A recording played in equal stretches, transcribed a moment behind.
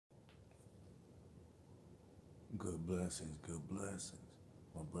Good blessings,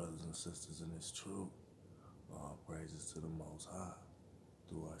 my brothers and sisters in this truth. All praises to the Most High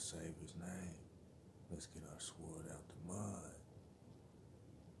through our Savior's name. Let's get our sword out the mud.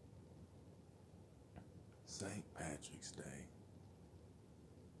 St. Patrick's Day.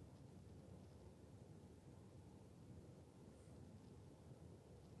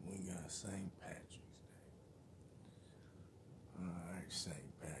 We got St. Patrick's Day. Alright,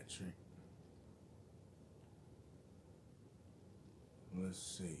 St. Patrick. Let's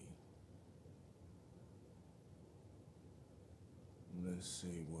see. Let's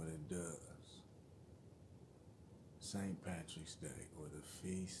see what it does. St. Patrick's Day, or the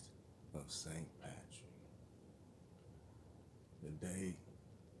Feast of St. Patrick. The day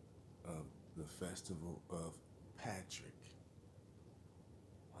of the Festival of Patrick.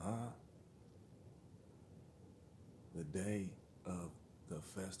 Huh? The day of the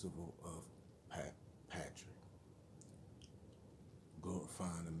Festival of Patrick.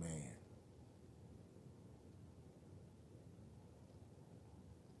 Glorifying the man.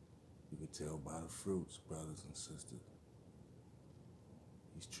 You can tell by the fruits, brothers and sisters.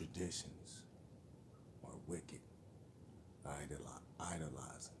 These traditions are wicked,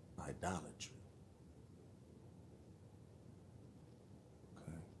 idolizing, idolatry.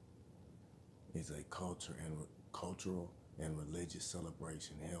 Okay? It's a cultural and religious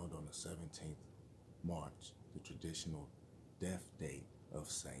celebration held on the 17th March, the traditional death date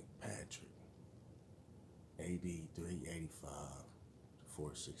of St. Patrick, AD 385 to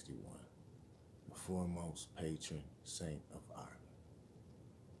 461, the foremost patron saint of Ireland.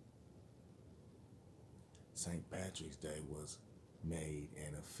 St. Patrick's Day was made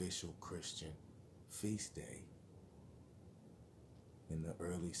an official Christian feast day in the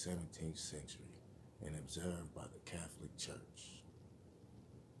early 17th century and observed by the Catholic Church.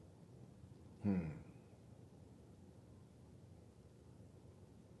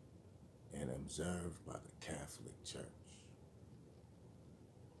 And observed by the Catholic Church.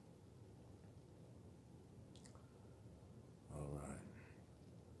 All right.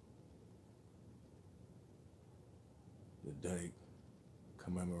 The day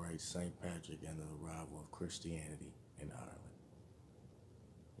commemorates St. Patrick and the arrival of Christianity in Ireland.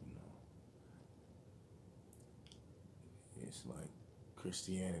 You know, it's like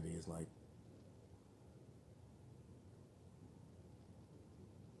Christianity is like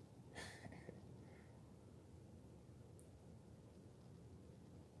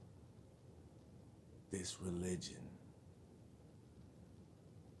this religion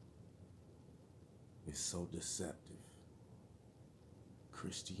is so deceptive.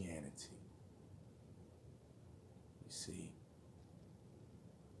 Christianity, you see,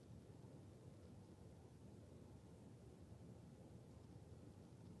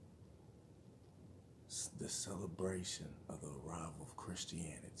 the celebration of the arrival of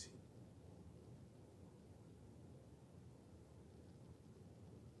Christianity.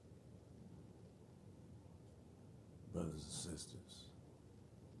 Brothers and sisters,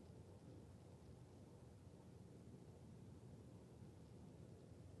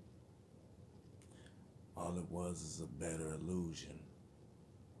 all it was is a better illusion.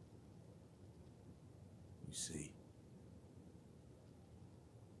 You see,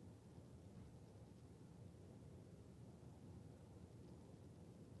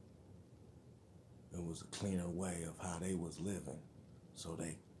 it was a cleaner way of how they was living. So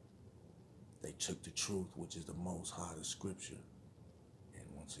they took the truth, which is the most high of scripture, and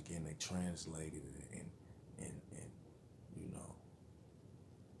once again they translated it and you know,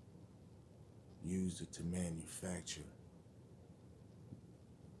 used it to manufacture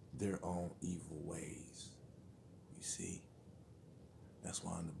their own evil ways. You see, that's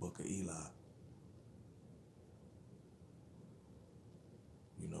why in the book of Eli,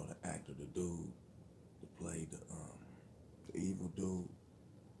 you know, the actor, the dude that played the evil dude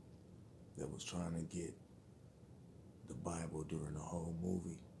that was trying to get the Bible during the whole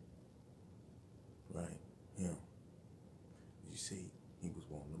movie, right? Him. You see, he was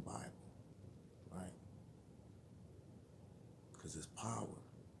wanting the Bible, right? Because it's power.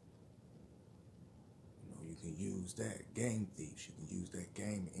 You know, you can use that, game thieves, you can use that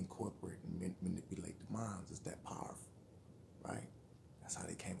game and incorporate and manipulate the minds. It's that powerful, right? That's how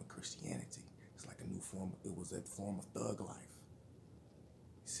they came with Christianity. It's like a new form, it was that form of thug life.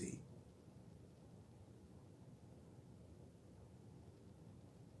 You see?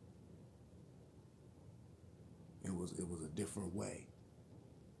 It was a different way.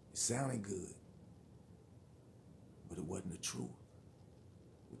 It sounded good, but it wasn't the truth,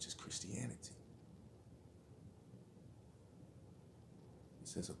 which is Christianity. It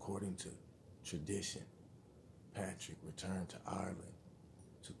says according to tradition, Patrick returned to Ireland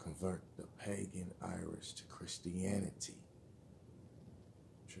to convert the pagan Irish to Christianity.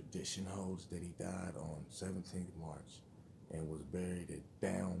 Tradition holds that he died on 17th March and was buried at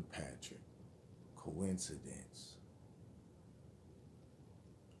Downpatrick. Coincidence?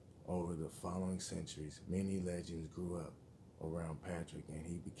 Over the following centuries, many legends grew up around Patrick and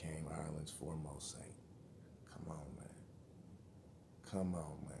he became Ireland's foremost saint. Come on, man. Come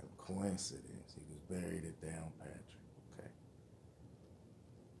on, man. Coincidence. He was buried at Downpatrick, okay?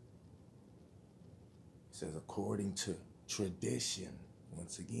 It says, according to tradition,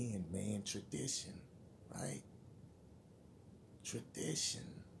 once again, man, tradition, right? Tradition,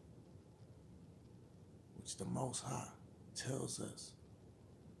 which the Most High tells us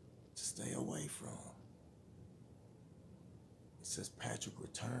to stay away from. It says Patrick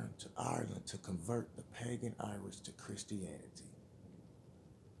returned to Ireland to convert the pagan Irish to Christianity.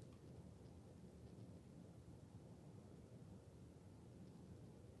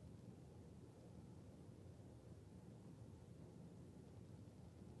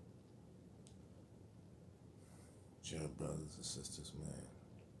 Dear brothers and sisters, man,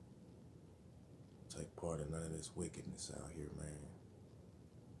 take part in none of this wickedness out here, man.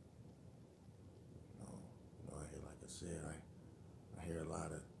 I hear, like I said, I hear a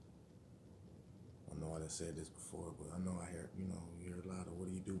lot of, I know I done said this before, but I know I hear, you hear a lot of, what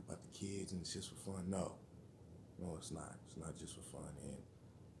do you do about the kids and it's just for fun? No, it's not. It's not just for fun. And,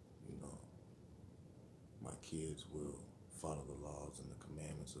 my kids will follow the laws and the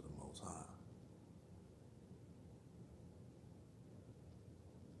commandments of the Most High.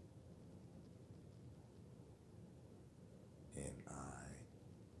 And I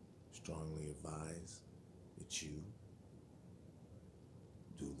strongly advise that you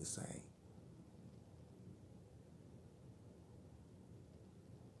do the same.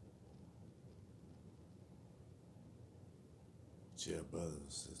 Dear brothers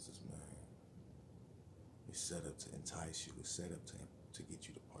and sisters, man, it's set up to entice you. It's set up to get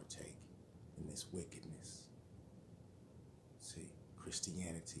you to partake in this wickedness. See,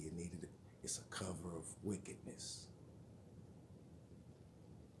 Christianity, it's a cover of wickedness.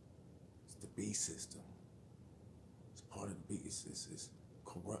 It's the beast system. It's part of the beast. It's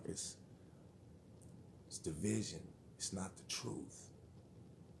corrupt. It's division. It's not the truth.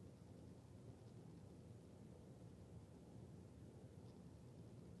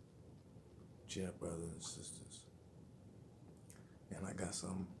 Yeah, brothers and sisters. And I got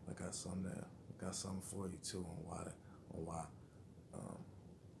something for you too on why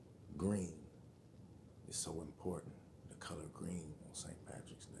green is so important. The color green on St.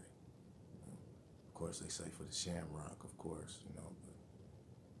 Patrick's Day. Of course, they say for the shamrock, of course,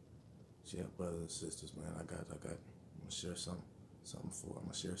 but yeah, brothers and sisters, man, I'm gonna share something. I'm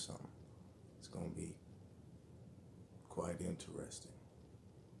gonna share something. It's gonna be quite interesting.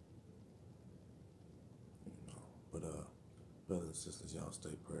 But brothers and sisters, y'all stay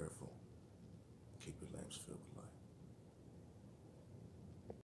prayerful.